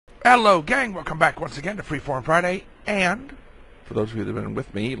Hello, gang. Welcome back once again to Freeform Friday. And for those of you that have been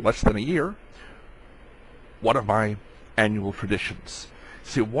with me less than a year, one of my annual traditions.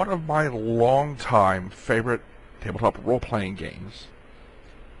 See, one of my long-time favorite tabletop role-playing games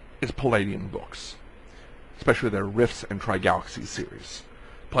is Palladium books, especially their Rifts and Tri-Galaxies series.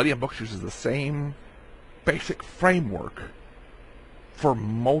 Palladium books uses the same basic framework for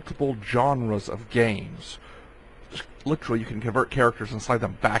multiple genres of games. Literally, you can convert characters and slide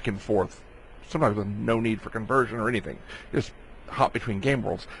them back and forth, sometimes with no need for conversion or anything. Just hop between game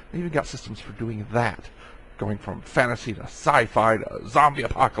worlds. They even got systems for doing that, going from fantasy to sci-fi to zombie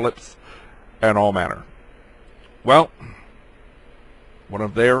apocalypse and all manner. Well, one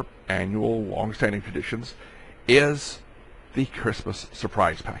of their annual long-standing traditions is the Christmas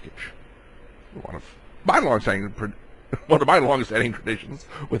surprise package. One of my long-standing traditions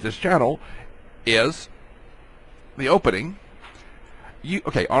with this channel is the opening.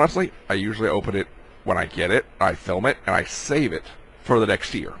 Honestly, I usually open it when I get it, I film it, and I save it for the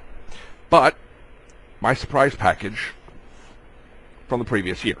next year. But my surprise package from the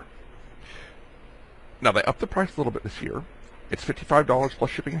previous year. Now, they upped the price a little bit this year. It's $55 plus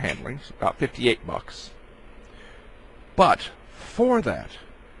shipping and handling, so about $58. But for that,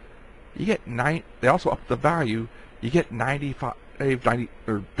 you get they also upped the value. You get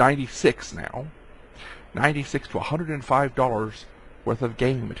 96 now. $96 to $105 worth of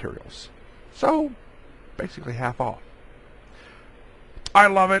gaming materials. So, basically half off. I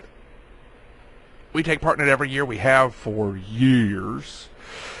love it. We take part in it every year. We have for years.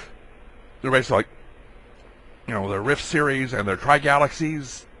 They're basically like, their Rift series and their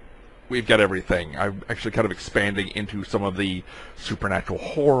Tri-Galaxies. We've got everything. I'm actually kind of expanding into some of the supernatural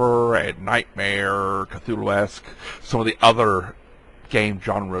horror and nightmare, Cthulhu-esque, some of the other game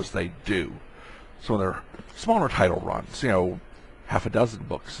genres they do. Some of their smaller title runs, half a dozen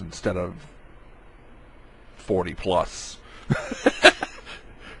books instead of 40 plus.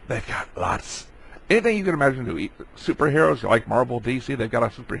 They've got lots. Anything you can imagine to eat. Superheroes, you like Marvel, DC, they've got a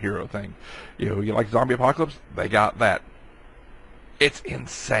superhero thing. You like zombie apocalypse, they got that. It's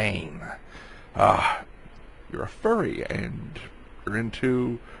insane. You're a furry and you're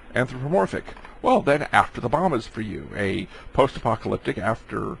into anthropomorphic. Well, then After the Bomb is for you. A post-apocalyptic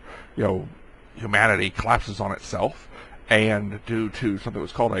after, humanity collapses on itself, and due to something that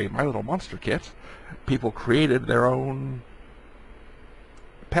was called a My Little Monster kit, people created their own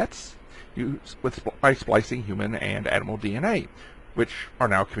pets by splicing human and animal DNA, which are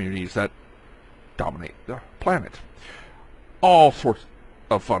now communities that dominate the planet. All sorts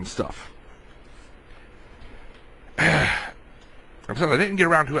of fun stuff. Since I didn't get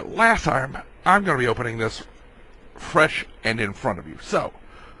around to it last time, I'm going to be opening this fresh and in front of you. So,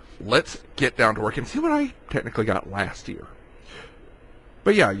 let's get down to work and see what I technically got last year.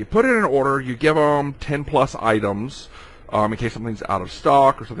 But yeah, you put it in an order, you give them 10 plus items in case something's out of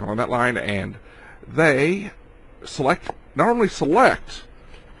stock or something along that line, and they not only select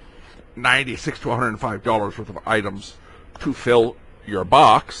 $96 to $105 worth of items to fill your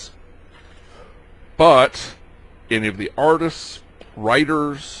box, but any of the artists,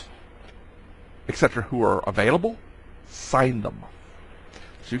 writers, etc. who are available, sign them.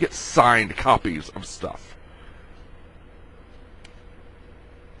 So you get signed copies of stuff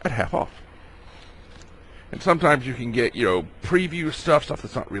at half off. And sometimes you can get, preview stuff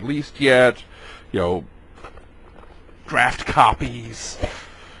that's not released yet, draft copies.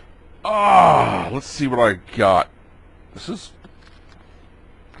 Let's see what I got. It's just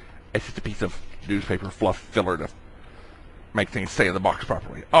a piece of newspaper fluff filler to make things stay in the box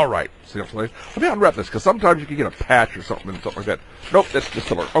properly. Alright, so let me unwrap this, because sometimes you can get a patch or something like that. Nope, that's just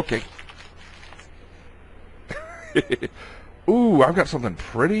filler. Okay. Ooh, I've got something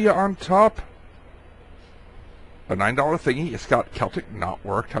pretty on top. A $9 thingy. It's got Celtic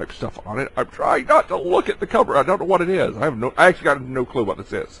knotwork type stuff on it. I'm trying not to look at the cover. I don't know what it is. I actually got no clue what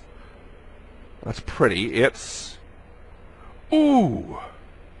this is. That's pretty. It's... Ooh!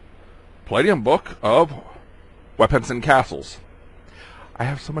 Palladium Book of Weapons and Castles. I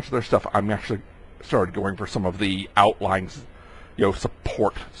have so much of their stuff. I'm actually started going for some of the outlines,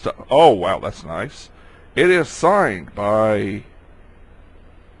 support stuff. Oh, wow, that's nice. It is signed by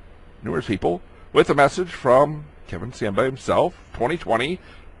numerous people with a message from Kevin Siemba himself, 2020,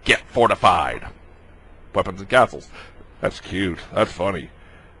 Get Fortified. Weapons and Castles. That's cute. That's funny.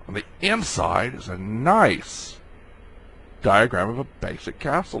 On the inside is a nice diagram of a basic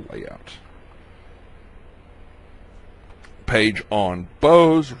castle layout. Page on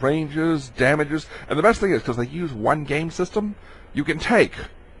bows, ranges, damages, and the best thing is, because they use one game system, you can take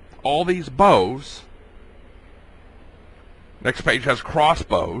all these bows Next page has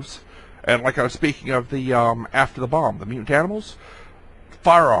crossbows. And like I was speaking of the after the bomb, the mutant animals,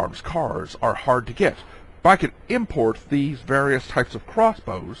 firearms, cars are hard to get. But I could import these various types of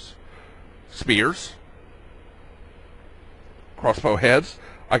crossbows, spears, crossbow heads.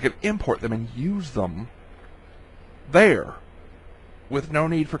 I could import them and use them there with no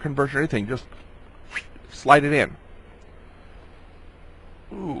need for conversion or anything. Just slide it in.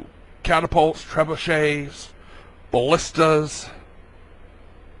 Ooh, catapults, trebuchets, ballistas.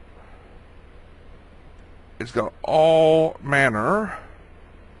 It's got all manner,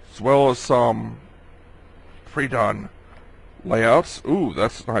 as well as some pre-done layouts. Ooh,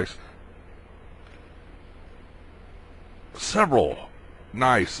 that's nice. Several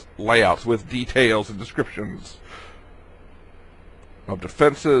nice layouts with details and descriptions of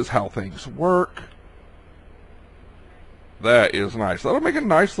defenses, how things work. That is nice. That'll make a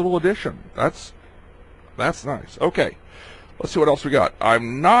nice little addition. That's nice. Okay, let's see what else we got.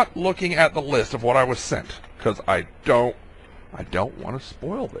 I'm not looking at the list of what I was sent because I don't want to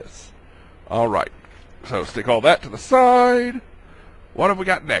spoil this. All right, so stick all that to the side. What have we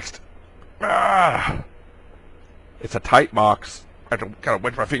got next? It's a tight box. I have to kind of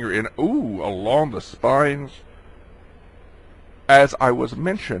wedge my finger in. Ooh, along the spines. As I was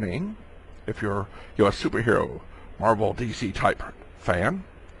mentioning, if you're a superhero, Marvel, DC type fan,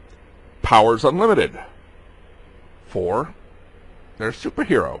 Powers Unlimited for their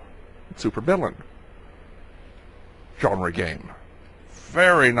superhero, supervillain genre game.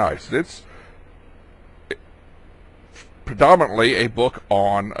 Very nice. It's predominantly a book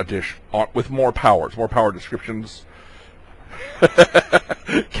on with more powers, more power descriptions.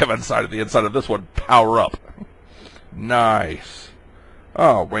 Kevin's side of the inside of this one, power up. Nice.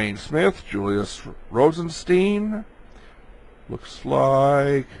 Oh, Wayne Smith, Julius Rosenstein. Looks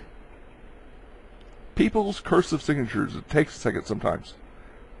like People's Cursive Signatures. It takes a second sometimes.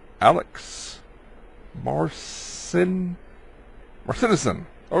 Alex Marcinison.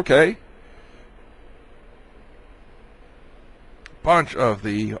 Okay. Bunch of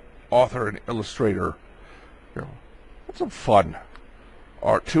the author and illustrator. That's some fun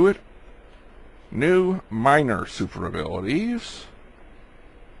art to it. New minor super abilities.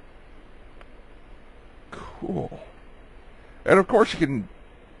 Cool. And of course you can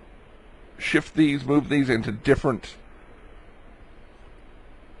shift these, move these into different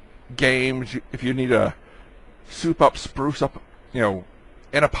games if you need to soup up, spruce up, an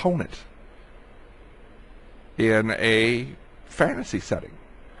opponent in a fantasy setting.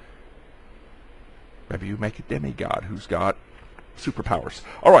 Maybe you make a demigod who's got superpowers.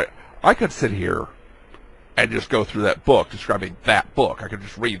 All right, I could sit here and just go through that book, describing that book. I could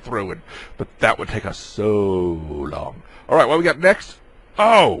just read through it, but that would take us so long. All right, what we got next?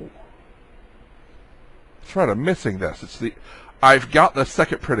 Oh, that's right, I'm missing this. I've got the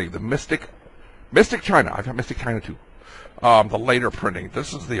second printing, the Mystic China. I've got Mystic China too. The later printing.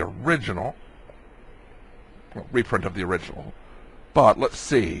 This is the original, reprint of the original. But let's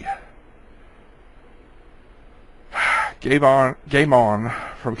see. Game on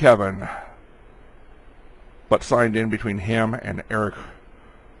from Kevin, but signed in between him and Eric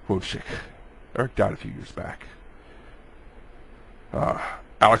Wojcik. Eric died a few years back.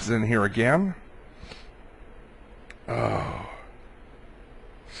 Alex is in here again. Oh,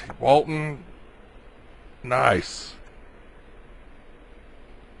 see, Walton, nice.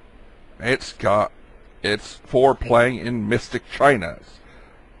 It's for playing in Mystic China.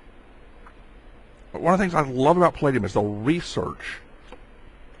 But one of the things I love about Palladium is they'll research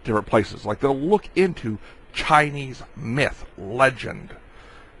different places. Like they'll look into Chinese myth, legend,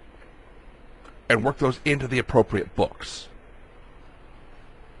 and work those into the appropriate books.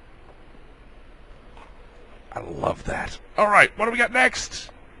 I love that. All right, what do we got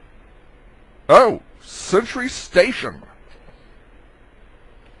next? Oh, Century Station.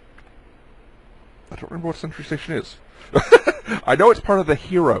 I don't remember what Century Station is. I know it's part of the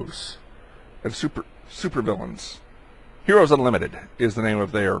Heroes and supervillains. Heroes Unlimited is the name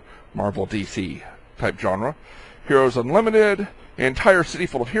of their Marvel DC type genre. Heroes Unlimited, an entire city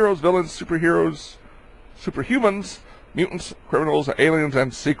full of heroes, villains, superheroes, superhumans, mutants, criminals, aliens,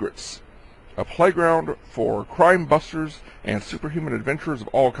 and secrets. A playground for crime busters and superhuman adventurers of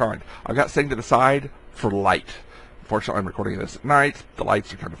all kinds. I've got setting to the side for light. Unfortunately, I'm recording this at night. The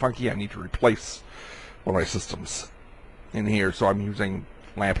lights are kind of funky. I need to replace one of my systems in here, so I'm using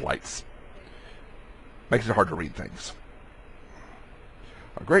lamp lights. Makes it hard to read things.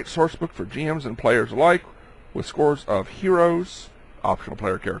 A great source book for GMs and players alike, with scores of heroes, optional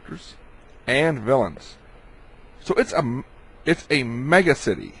player characters, and villains. So it's a mega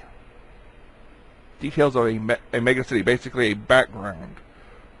city. Details of a megacity, basically a background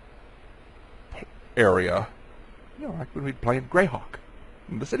area. You know, like when we'd play in Greyhawk,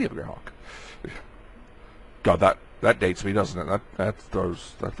 in the city of Greyhawk. God, that dates me, doesn't it? That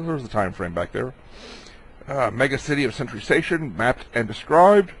throws the time frame back there. Megacity of Century Station, mapped and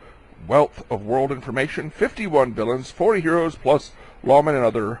described. Wealth of world information. 51 villains, 40 heroes, plus lawmen and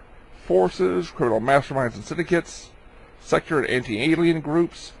other forces, criminal masterminds and syndicates, sector and anti-alien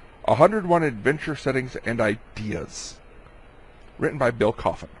groups, 101 adventure settings and ideas. Written by Bill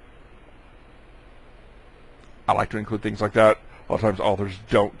Coffin. I like to include things like that. A lot of times authors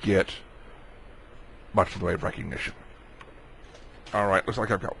don't get much in the way of recognition. Alright, looks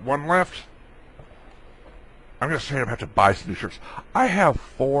like I've got one left. I'm going to straight up have to buy some new shirts. I have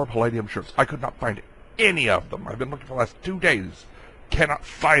 4 Palladium shirts. I could not find any of them. I've been looking for the last 2 days. Cannot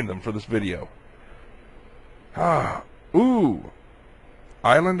find them for this video. Ooh.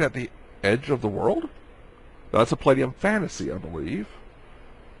 Island at the Edge of the World? That's a Palladium Fantasy, I believe.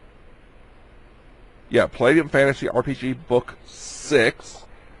 Yeah, Palladium Fantasy RPG Book 6.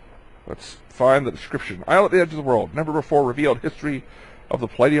 Let's find the description. Island at the Edge of the World. Never before revealed history of the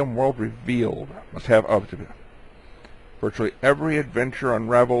Palladium world revealed. Must have virtually every adventure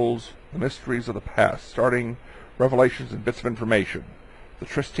unravels the mysteries of the past, starting revelations and bits of information. The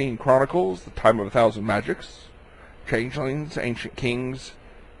Tristine Chronicles, the Time of 1,000 Magics, Changelings, Ancient Kings,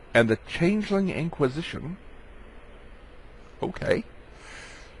 and the Changeling Inquisition. Okay.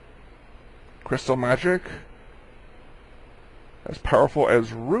 Crystal Magic. As powerful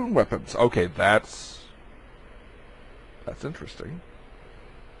as rune weapons. Okay, that's interesting.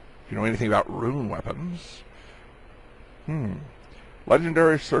 If you know anything about rune weapons.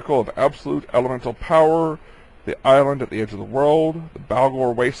 Legendary Circle of Absolute Elemental Power. The Island at the Edge of the World. The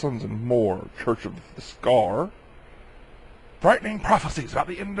Balgor Wastelands and more. Church of the Scar. Frightening prophecies about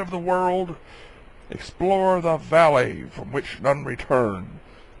the end of the world. Explore the valley from which none return.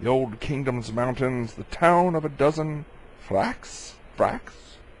 The Old Kingdom's mountains. The town of a dozen Fracks?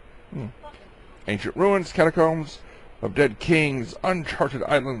 Ancient ruins, catacombs of dead kings, uncharted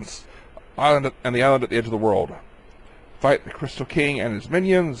islands, and the island at the edge of the world. Fight the Crystal King and his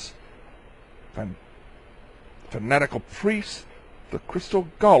minions. Fanatical priests, the Crystal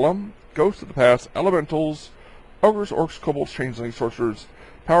Golem, ghosts of the past, elementals, ogres, orcs, kobolds, changelings, sorcerers,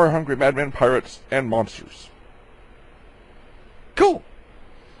 power-hungry madmen, pirates, and monsters. Cool!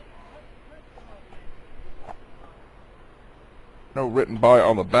 No written by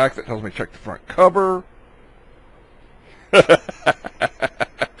on the back. That tells me check the front cover.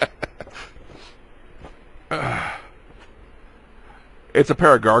 It's a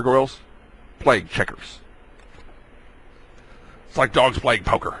pair of gargoyles playing checkers. It's like dogs playing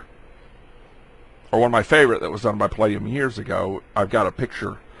poker. Or one of my favorite that was done by Palladium years ago. I've got a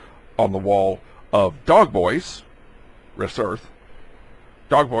picture on the wall of dog boys, Rift Earth,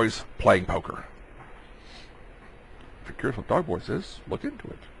 dog boys playing poker. If you're curious what Dog Boys is, look into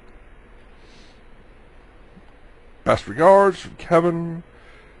it. Best regards from Kevin.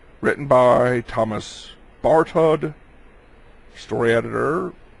 Written by Thomas Bartud. Story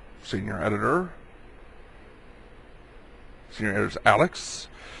editor. Senior editor. Senior editor's Alex.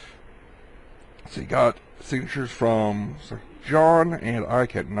 So you got signatures from John, and I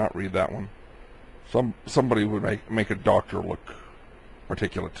cannot read that one. Somebody would make a doctor look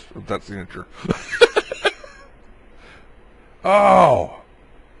articulate with that signature. Oh!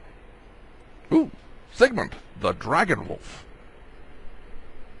 Ooh, Sigmund, the Dragon Wolf.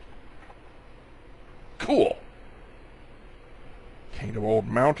 Cool. Kingdom Old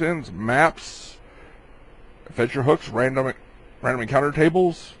Mountains, maps, adventure hooks, random encounter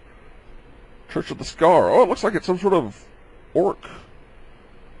tables, Church of the Scar. Oh, it looks like it's some sort of orc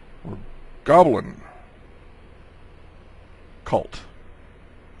or goblin cult.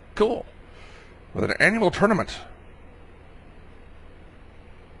 Cool. With an annual tournament.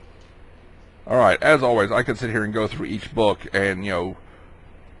 Alright, as always, I can sit here and go through each book and, do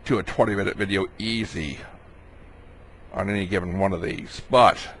a 20-minute video easy on any given one of these.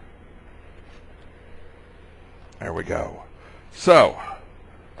 But, there we go. So,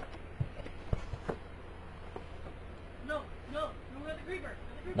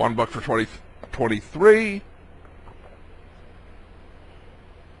 one book for 23,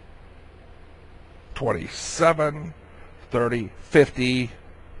 27, 30, 50,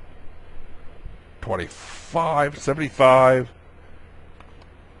 25, 75,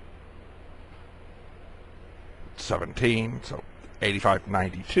 17, so 85,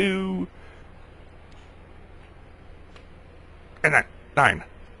 92, and 9,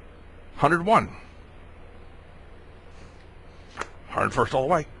 101, 101st all the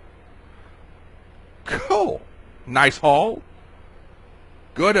way. Cool. Nice haul.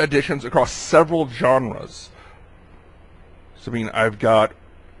 Good additions across several genres. So, I mean, I've got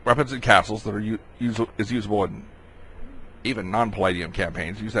weapons and castles that are usable in even non-Palladium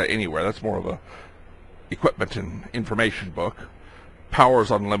campaigns. Use that anywhere. That's more of a equipment and information book.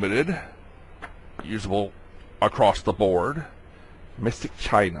 Powers Unlimited. Usable across the board. Mystic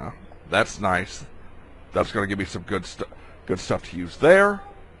China. That's nice. That's going to give me some good stuff to use there.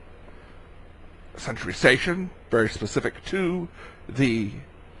 Century Station. Very specific to the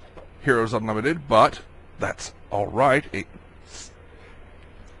Heroes Unlimited, but that's alright. If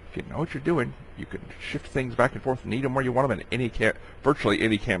you know what you're doing, you can shift things back and forth and need them where you want them in virtually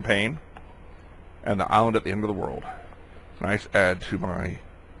any campaign. And the island at the end of the world. Nice add to my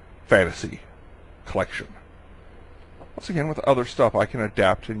fantasy collection. Once again, with other stuff I can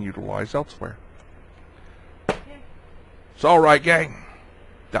adapt and utilize elsewhere. So, alright, gang.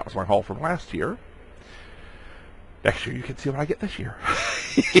 That was my haul from last year. Next year you can see what I get this year.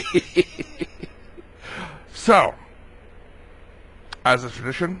 So, as a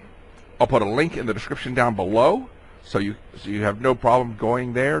tradition, I'll put a link in the description down below so you have no problem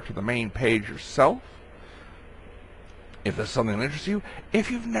going there to the main page yourself. If this is something that interests you, if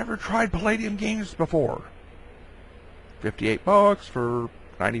you've never tried Palladium games before, $58 for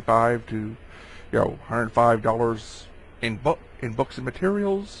 $95 to $105 in books and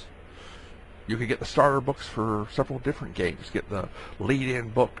materials. You can get the starter books for several different games. Get the lead-in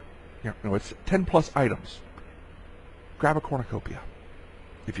book. It's 10 plus items. Grab a cornucopia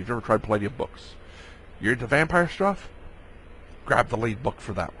if you've never tried Palladium books. You're into vampire stuff? Grab the lead book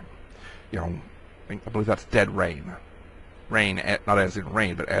for that one. I believe that's Dead Rain. Rain, not as in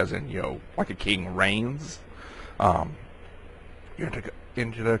rain, but as in, like a king reigns. You're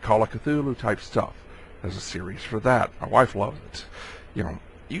into the Call of Cthulhu type stuff. There's a series for that. My wife loves it.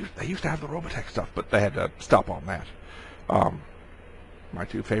 They used to have the Robotech stuff, but they had to stop on that. My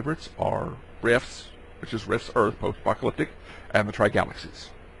two favorites are Rifts, which is Rifts Earth, post-apocalyptic, and the Tri-Galaxies.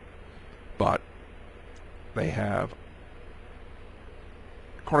 But they have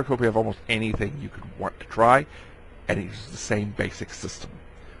a cornucopia of almost anything you could want to try, and it uses the same basic system.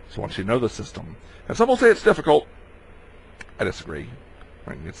 So once you know the system, and some will say it's difficult. I disagree.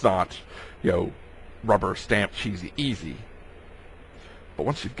 I mean, it's not, rubber stamp cheesy easy. But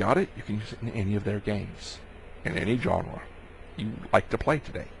once you've got it, you can use it in any of their games, in any genre you like to play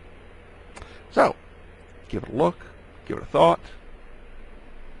today. So, give it a look, give it a thought,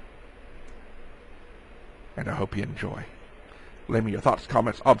 and I hope you enjoy. Leave me your thoughts,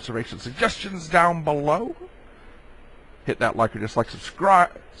 comments, observations, suggestions down below. Hit that like or dislike,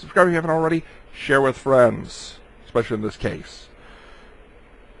 subscribe if you haven't already, share with friends, especially in this case.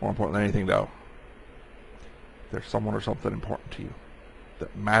 More important than anything, though, there's someone or something important to you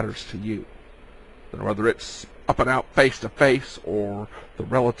that matters to you, then whether it's up and out face to face or the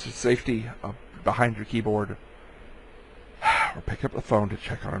relative safety of behind your keyboard, or pick up the phone to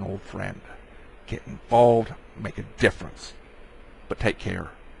check on an old friend. Get involved, make a difference. But take care,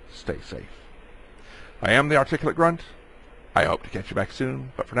 stay safe. I am the Articulate Grunt. I hope to catch you back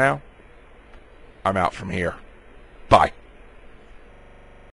soon, but for now, I'm out from here. Bye.